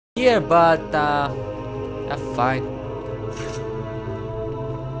here, but fine.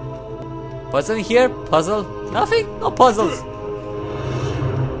 Puzzle in here? Puzzle? Nothing? No puzzles.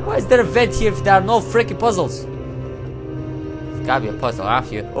 Why is there a vent here if there are no freaking puzzles? There's gotta be a puzzle out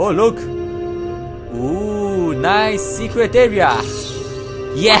here. Oh, look! Ooh, nice secret area.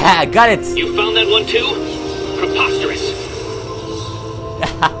 Yeah, got it. You found that one too? Preposterous.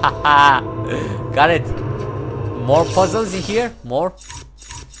 Got it. More puzzles in here? More?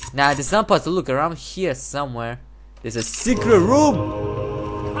 Nah, there's no puzzle. Look around here somewhere. There's a secret room.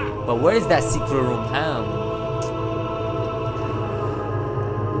 But where is that secret room?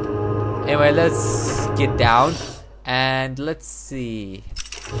 Anyway, let's get down and let's see.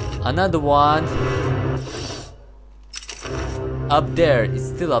 Another one. Up there. It's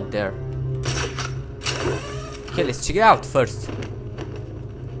still up there. Okay, let's check it out first.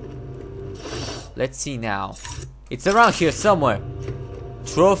 Let's see now. It's around here somewhere.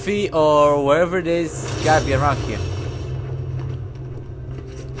 Trophy or wherever it is, gotta be around here.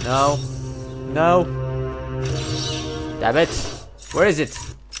 No. No. Damn it. Where is it?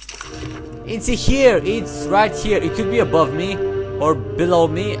 It's here. It's right here. It could be above me or below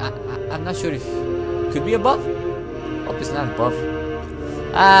me. I'm not sure if it could be above. Hope it's not above.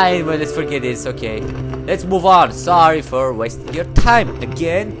 Anyway, let's forget this. Okay. Let's move on. Sorry for wasting your time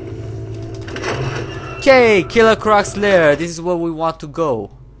again. Okay, Killer Croc's lair. This is where we want to go.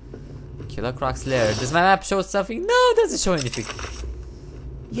 Killer Croc's lair. Does my map show something? No, it doesn't show anything.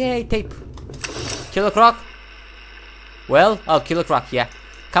 Yay, tape. Killer Croc? Well, oh, Killer Croc, yeah.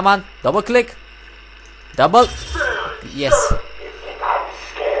 Come on, double click. Double. Yes.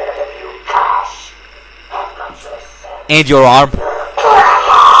 And your arm.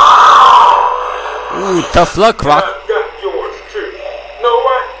 Ooh, tough luck, Croc.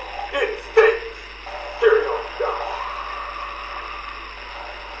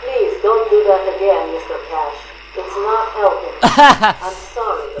 Please don't do that again, Mr. Cash. It's not helping. I'm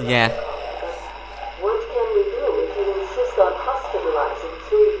sorry. Yeah. What can we do if you insist on hospitalizing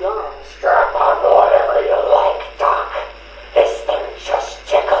 3 dogs? Strap on whatever you like, Doc. This thing just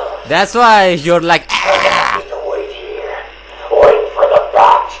tickles. That's why you're like. Need to wait here. Wait for the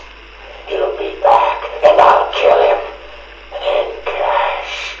bat. He'll be back, and I'll kill him. Then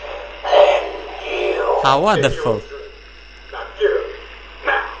Cash. Then you. How wonderful. Now get him.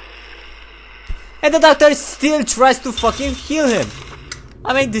 Now. And the doctor still tries to fucking heal him.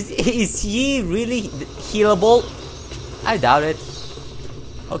 I mean, is he really healable? I doubt it.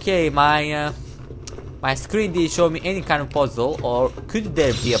 Okay, my screen didn't show me any kind of puzzle, or could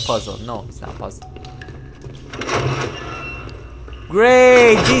there be a puzzle? No, it's not a puzzle.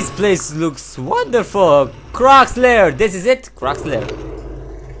 Great, this place looks wonderful. Croc's lair, this is it, Croc's lair.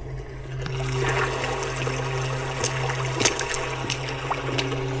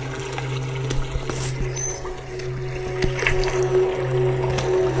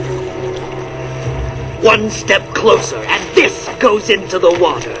 One step closer, and this goes into the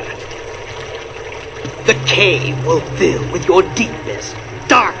water. The cave will fill with your deepest,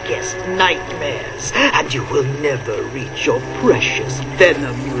 darkest nightmares, and you will never reach your precious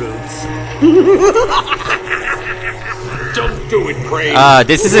venom roots. Don't do it, Crane.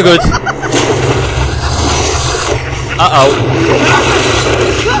 This isn't good. Uh-oh.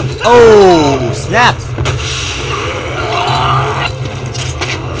 Oh, snap.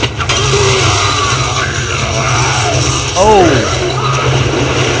 Oh.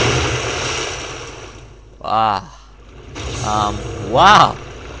 Wow.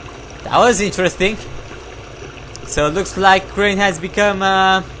 That was interesting. So it looks like Crane has become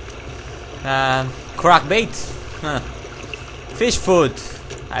croc bait. Huh. Fish food,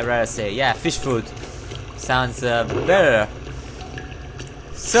 I'd rather say. Yeah, fish food. Sounds better.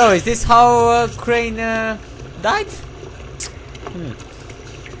 So is this how Crane died?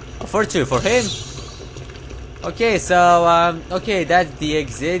 Unfortunately for him. Okay, so okay, that's the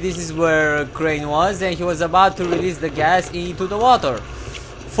exit. This is where Crane was, and he was about to release the gas into the water.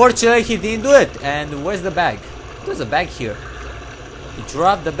 Fortunately, he didn't do it. And where's the bag? There's a bag here. He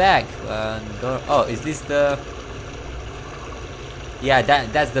dropped the bag. Oh, is this the? Yeah,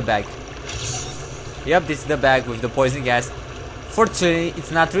 that's the bag. Yep, this is the bag with the poison gas. Fortunately,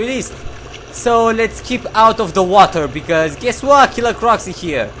 it's not released. So let's keep out of the water, because guess what? Killer Croc's in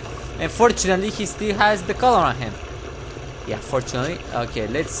here. And fortunately, he still has the color on him. Yeah, fortunately. Okay,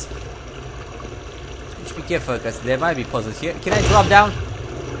 let's be careful, because there might be puzzles here. Can I drop down?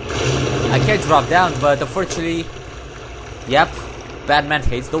 I can't drop down, but unfortunately, yep, Batman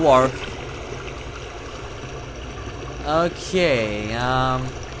hates the war. Okay,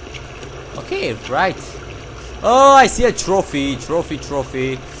 okay, right. Oh, I see a trophy.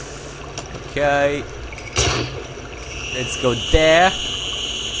 Okay. Let's go there.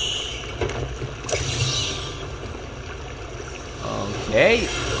 Okay.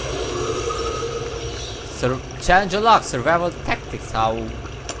 Challenge unlocked. Survival tactics. How?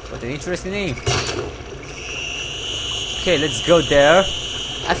 What an interesting name. Okay, let's go there.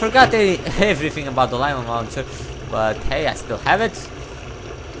 I forgot everything about the lima launcher, but hey, I still have it.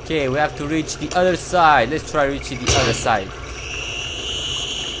 Okay, we have to reach the other side. Let's try reaching the other side.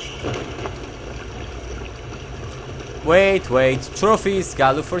 Wait. Trophies.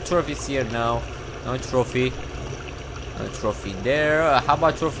 Gotta look for trophies here. No trophy. No trophy there. How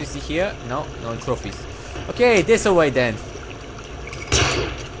about trophies here? No trophies. Okay, this away then.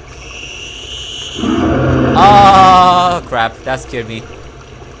 Oh crap, that scared me.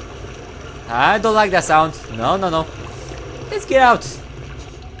 I don't like that sound. No. Let's get out.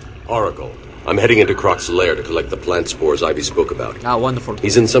 Oracle, I'm heading into Croc's lair to collect the plant spores Ivy spoke about. Ah, wonderful.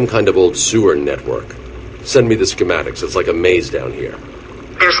 He's in some kind of old sewer network. Send me the schematics. It's like a maze down here.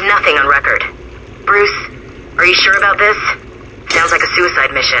 There's nothing on record. Bruce, are you sure about this? Sounds like a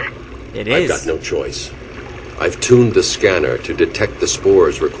suicide mission. It I've is. got no choice. I've tuned the scanner to detect the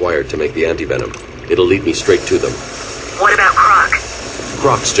spores required to make the antivenom. It'll lead me straight to them. What about Croc?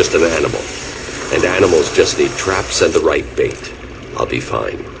 Croc's just an animal. And animals just need traps and the right bait. I'll be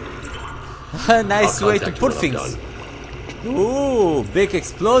fine. Nice I'll way to contact put you when I'm things. Ooh, big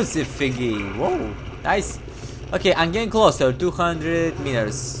explosive thingy. Whoa, nice. Okay, I'm getting closer. 200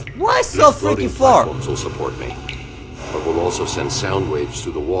 meters. Why so These floating freaking far? platforms will support me. But will also send sound waves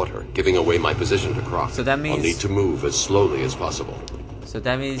through the water, giving away my position to Croc. So that means- I'll need to move as slowly as possible. So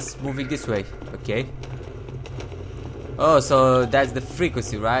that means moving this way. Okay. Oh, so that's the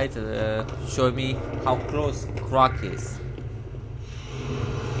frequency, right? Show me how close Croc is.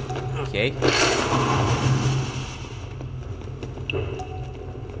 Okay.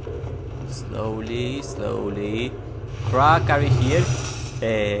 Slowly. Croc, are you here?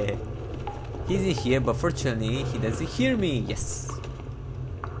 He's in here, but fortunately he doesn't hear me. Yes.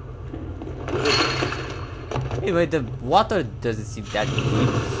 Anyway, the water doesn't seem that deep.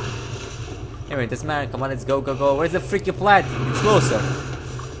 Anyway, doesn't matter. Come on, let's go. Where's the freaking plant? It's closer.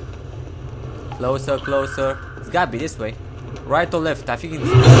 Closer. It's gotta be this way. Right or left? I think it's...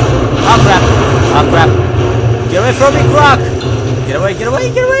 Oh crap! Get away from me, Croc! Get away!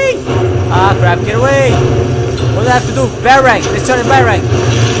 Ah crap, get away! What do I have to do? Barrang! Let's try the barrang!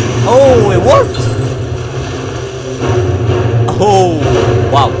 Oh, it worked! Oh,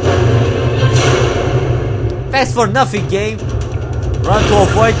 wow. Thanks for nothing, game. Run to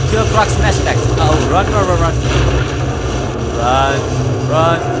avoid kill Croc smash attacks. Oh, run.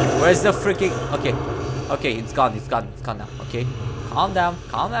 Run. Where's the freaking... Okay, it's gone now. Okay, calm down,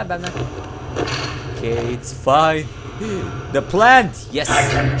 Batman. Okay, it's fine. The plant, yes. I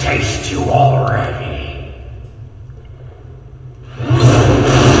can taste you already.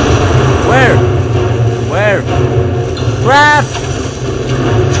 Where? Crap!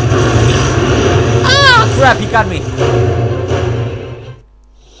 Ah, crap! He got me.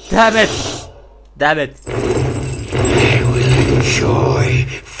 Damn it! I will enjoy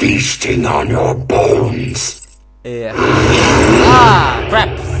feasting on your bones. Yeah. Ah,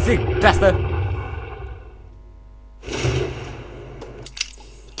 crap! Sick bastard.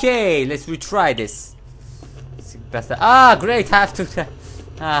 Okay, let's retry this. Sick bastard. Ah, great! I have to.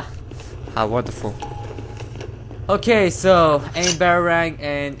 How wonderful. Okay, so aim barrang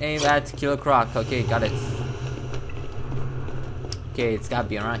and aim at kill Croc. Okay, got it. Okay, it's gotta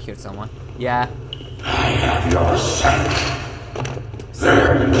be around here somewhere. Yeah. I have your scent.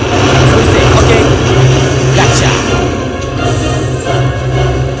 Okay. Gotcha.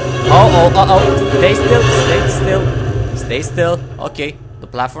 Oh. Stay still. Okay. The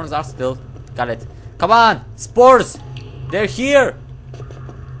platforms are still. Got it. Come on. Spores. They're here.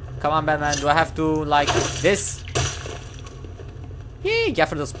 Come on, Batman. Do I have to like this? Yay,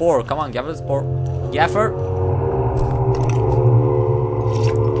 Gaffer the spore. Come on, Gaffer the spore. Gaffer.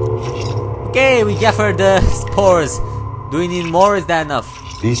 Okay, we Gaffer the spores. Do we need more? Is that enough?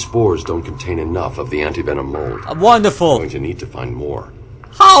 These spores don't contain enough of the antivenom mold. Wonderful. I'm going to need to find more.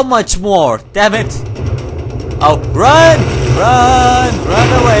 How much more? Damn it. Oh, run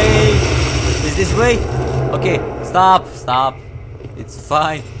away. Is this way? Okay, stop. It's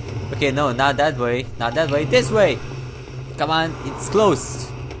fine. Okay, no, not that way. This way. Come on, it's close.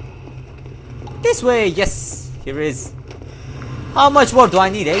 This way, yes. Here is. How much more do I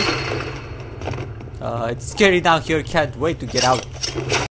need, eh? It's scary down here. Can't wait to get out.